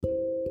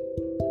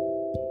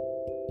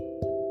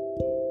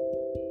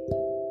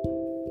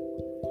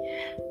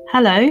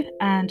Hello,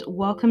 and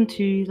welcome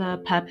to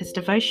the Purpose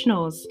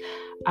Devotionals.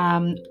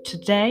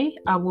 Today,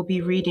 I will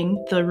be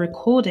reading the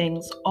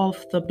recordings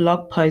of the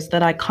blog post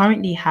that I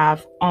currently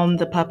have on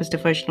the Purpose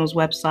Devotionals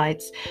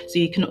websites. So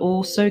you can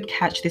also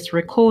catch this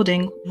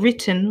recording,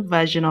 written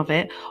version of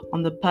it,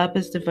 on the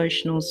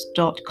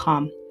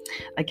purposedevotionals.com.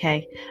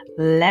 Okay,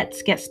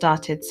 let's get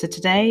started. So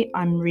today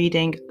I'm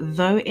reading,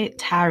 Though It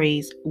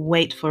Tarries,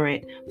 Wait for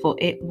It, for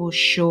it will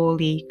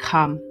surely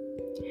come.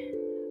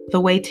 The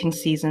waiting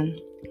season.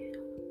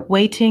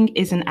 Waiting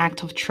is an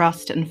act of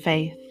trust and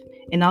faith.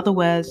 In other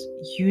words,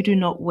 you do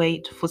not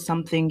wait for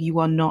something you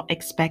are not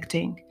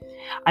expecting.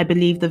 I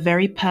believe the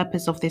very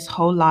purpose of this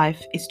whole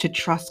life is to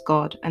trust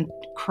God and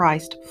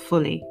Christ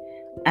fully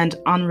and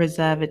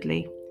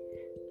unreservedly.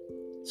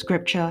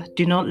 Scripture,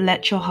 do not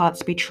let your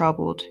hearts be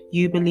troubled.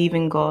 You believe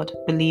in God,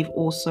 believe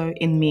also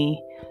in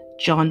me.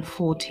 John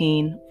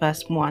 14,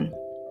 verse 1.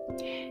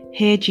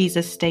 Here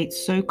Jesus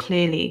states so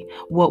clearly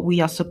what we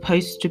are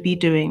supposed to be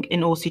doing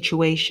in all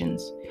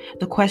situations.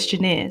 The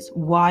question is,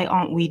 why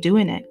aren't we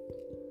doing it?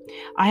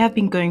 I have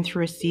been going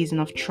through a season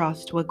of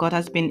trust where God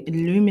has been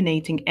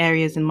illuminating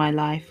areas in my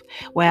life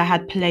where I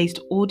had placed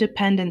all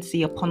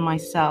dependency upon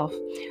myself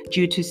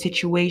due to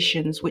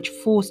situations which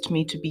forced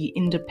me to be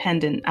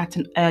independent at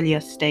an earlier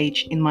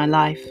stage in my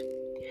life.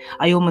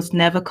 I almost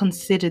never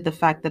considered the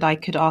fact that I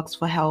could ask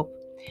for help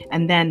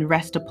and then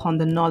rest upon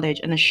the knowledge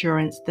and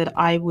assurance that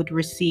I would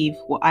receive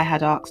what I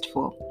had asked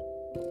for.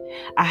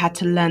 I had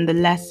to learn the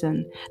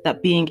lesson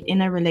that being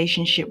in a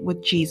relationship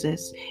with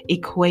Jesus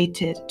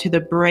equated to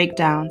the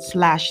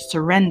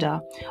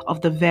breakdown/surrender of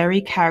the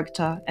very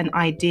character and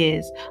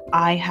ideas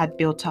I had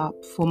built up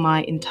for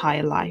my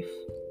entire life.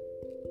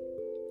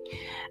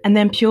 And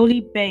then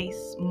purely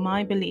base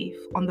my belief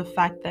on the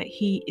fact that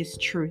He is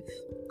truth,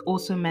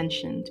 also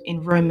mentioned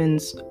in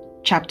Romans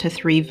chapter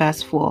 3,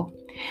 verse 4.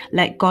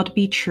 Let God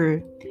be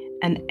true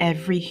and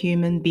every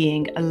human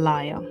being a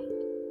liar.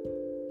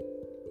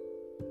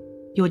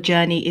 Your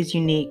journey is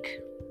unique.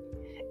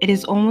 It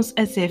is almost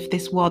as if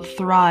this world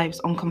thrives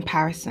on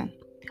comparison,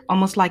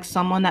 almost like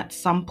someone at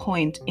some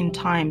point in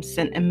time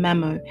sent a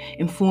memo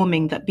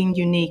informing that being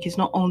unique is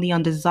not only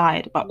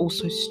undesired but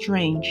also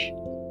strange.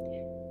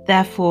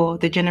 Therefore,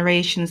 the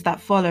generations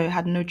that follow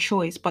had no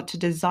choice but to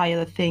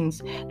desire the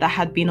things that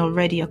had been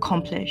already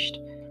accomplished.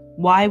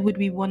 Why would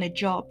we want a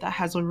job that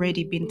has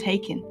already been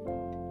taken?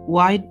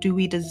 Why do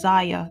we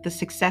desire the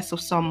success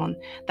of someone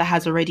that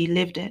has already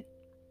lived it?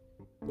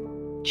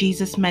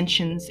 Jesus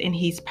mentions in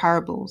his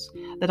parables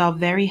that our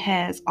very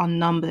hairs are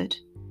numbered.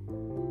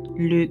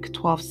 Luke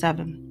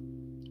 12:7.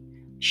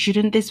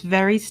 Shouldn't this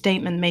very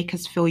statement make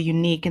us feel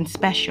unique and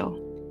special?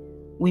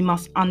 We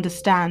must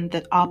understand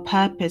that our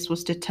purpose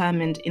was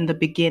determined in the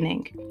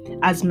beginning,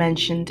 as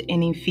mentioned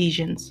in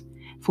Ephesians.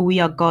 For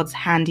we are God's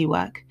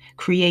handiwork,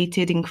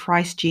 created in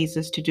Christ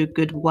Jesus to do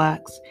good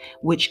works,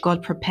 which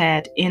God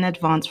prepared in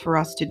advance for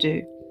us to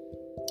do.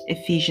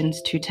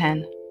 Ephesians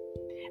 2:10.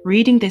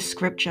 Reading this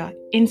scripture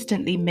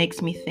instantly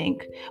makes me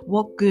think,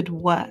 what good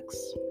works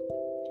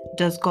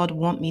does God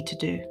want me to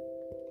do?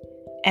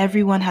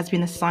 Everyone has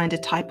been assigned a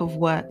type of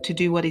work to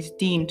do what is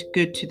deemed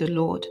good to the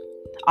Lord.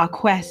 Our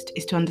quest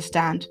is to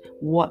understand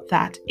what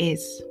that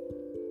is.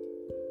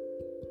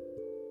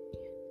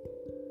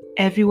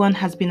 Everyone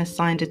has been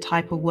assigned a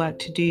type of work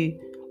to do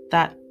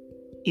that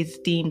is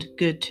deemed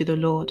good to the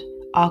Lord.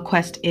 Our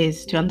quest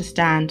is to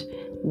understand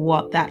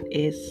what that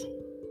is.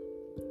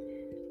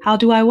 How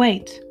do I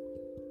wait?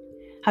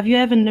 Have you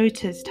ever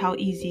noticed how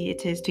easy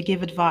it is to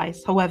give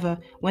advice? However,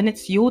 when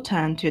it's your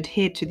turn to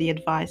adhere to the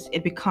advice,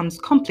 it becomes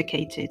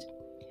complicated.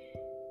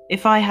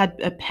 If I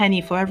had a penny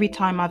for every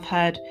time I've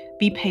heard,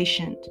 be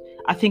patient,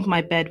 I think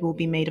my bed will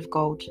be made of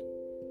gold.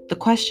 The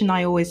question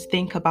I always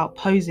think about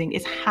posing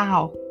is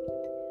how?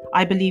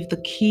 I believe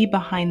the key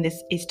behind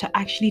this is to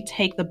actually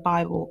take the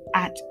Bible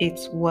at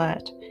its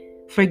word.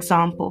 For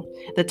example,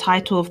 the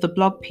title of the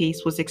blog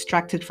piece was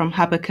extracted from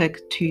Habakkuk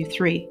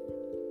 2:3.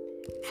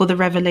 For the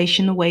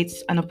revelation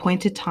awaits an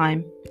appointed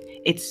time.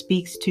 It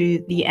speaks to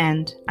the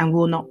end and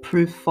will not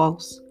prove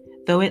false.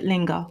 Though it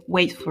linger,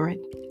 wait for it.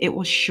 It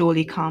will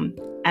surely come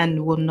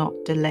and will not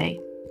delay.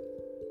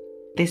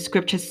 This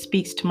scripture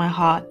speaks to my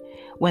heart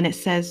when it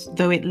says,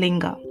 though it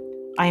linger.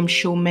 I am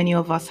sure many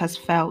of us has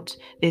felt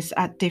this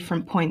at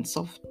different points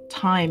of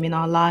time in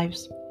our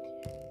lives.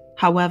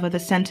 However, the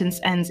sentence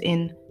ends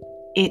in,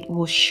 it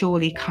will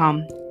surely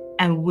come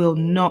and will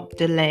not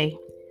delay,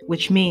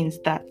 which means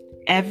that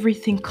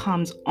everything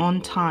comes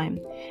on time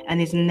and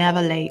is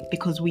never late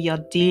because we are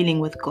dealing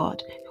with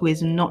God, who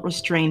is not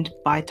restrained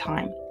by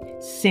time,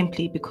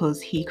 simply because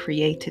He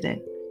created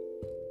it.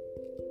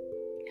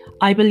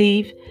 I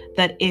believe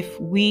that if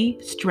we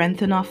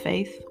strengthen our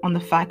faith on the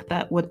fact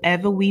that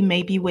whatever we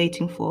may be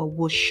waiting for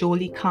will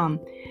surely come,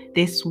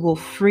 this will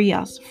free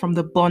us from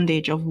the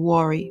bondage of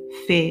worry,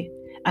 fear,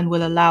 and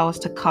will allow us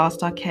to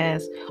cast our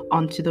cares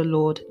onto the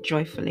Lord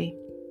joyfully.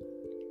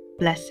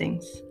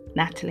 Blessings,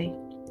 Natalie.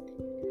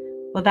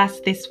 Well, that's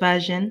this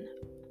version.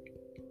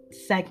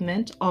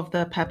 segment of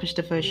the Purpose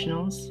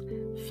Devotionals,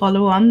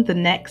 follow on the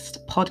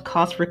next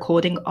podcast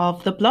recording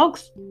of the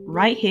blogs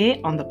right here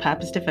on the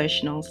Purpose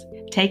Devotionals.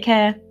 Take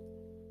care.